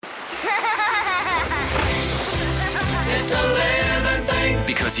It's a living thing.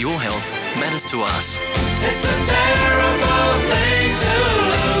 Because your health matters to us. It's a terrible thing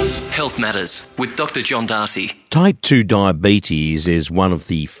to lose. Health Matters with Dr. John Darcy. Type 2 diabetes is one of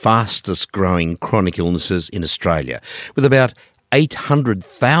the fastest growing chronic illnesses in Australia, with about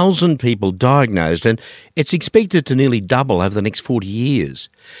 800,000 people diagnosed, and it's expected to nearly double over the next 40 years.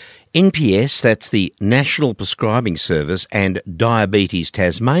 NPS, that's the National Prescribing Service, and Diabetes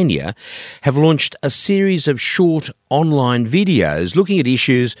Tasmania have launched a series of short online videos looking at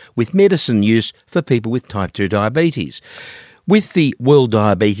issues with medicine use for people with type 2 diabetes. With the World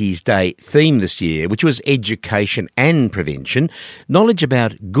Diabetes Day theme this year, which was education and prevention, knowledge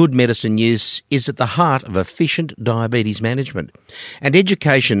about good medicine use is at the heart of efficient diabetes management. And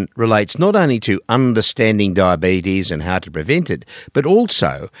education relates not only to understanding diabetes and how to prevent it, but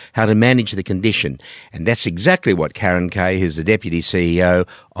also how to manage the condition. And that's exactly what Kaye, who's the Deputy CEO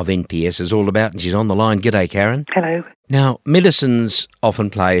of NPS, is all about. And she's on the line. G'day, Karen. Hello. Now, medicines often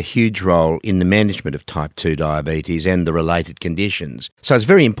play a huge role in the management of type 2 diabetes and the related conditions. So it's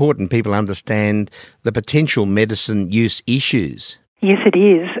very important people understand the potential medicine use issues. Yes, it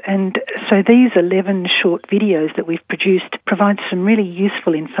is. And so these 11 short videos that we've produced provide some really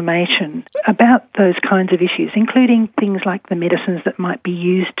useful information about those kinds of issues, including things like the medicines that might be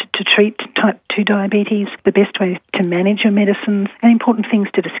used to treat type 2 diabetes, the best way to manage your medicines, and important things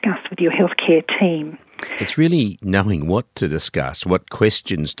to discuss with your healthcare team. It's really knowing what to discuss, what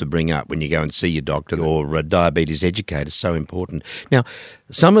questions to bring up when you go and see your doctor or a diabetes educator is so important. Now,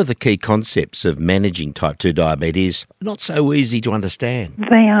 some of the key concepts of managing type 2 diabetes are not so easy to understand.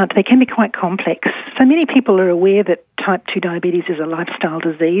 They aren't. They can be quite complex. So many people are aware that type 2 diabetes is a lifestyle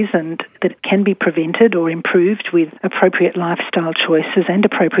disease and that it can be prevented or improved with appropriate lifestyle choices and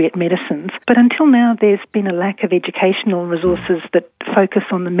appropriate medicines. But until now, there's been a lack of educational resources that focus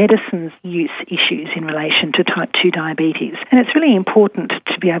on the medicines use issues in relation to type 2 diabetes. And it's really important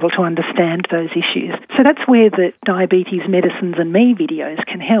to be able to understand those issues. So that's where the Diabetes Medicines and Me videos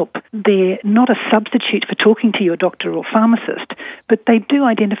can help. They're not a substitute for talking to your doctor or pharmacist, but they do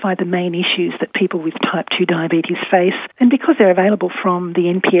identify the main issues that people with type 2 diabetes face. And because they're available from the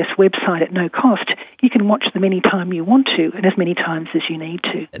NPS website at no cost, you can watch them any time you want to and as many times as you need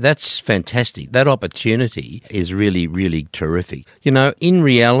to. That's fantastic. That opportunity is really, really terrific. You know, in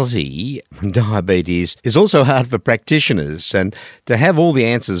reality, diabetes is also hard for practitioners, and to have all the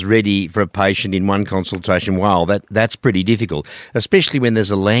answers ready for a patient in one consultation, wow, that's pretty difficult, especially when there's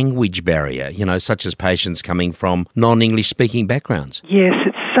a language barrier, you know, such as patients coming from non-English speaking backgrounds. Yes,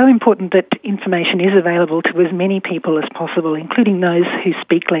 it's so important that information is available to as many people as possible, including those who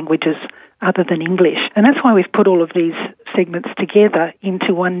speak languages other than English. And that's why we've put all of these segments together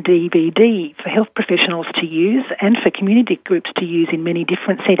into one DVD for health professionals to use and for community groups to use in many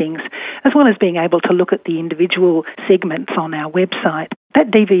different settings, as well as being able to look at the individual segments on our website. That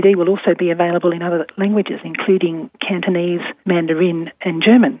DVD will also be available in other languages, including Cantonese, Mandarin and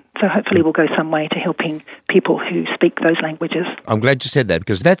German. So hopefully we'll go some way to helping people who speak those languages. I'm glad you said that,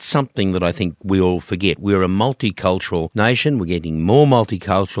 because that's something that I think we all forget. We're a multicultural nation. We're getting more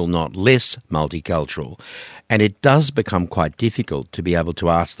multicultural, not less multicultural. And it does become quite difficult to be able to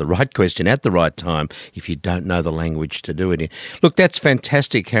ask the right question at the right time if you don't know the language to do it in. Look, that's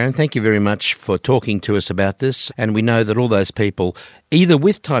fantastic, Karen. Thank you very much for talking to us about this. And we know that all those people, either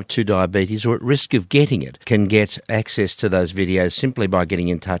with type 2 diabetes or at risk of getting it, can get access to those videos simply by getting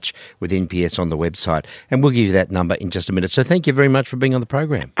in touch with NPS on the website. And we'll give you that number in just a minute. So thank you very much for being on the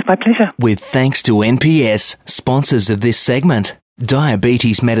program. My pleasure. With thanks to NPS, sponsors of this segment.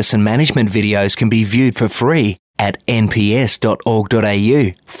 Diabetes medicine management videos can be viewed for free at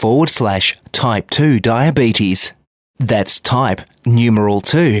nps.org.au/type 2 diabetes. That's type numeral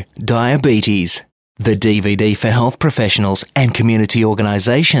 2 diabetes. The DVD for health professionals and community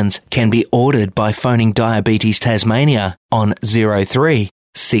organisations can be ordered by phoning Diabetes Tasmania on 03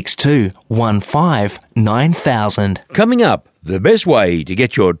 6215 9000. Coming up, the best way to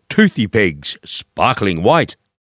get your toothy pegs sparkling white.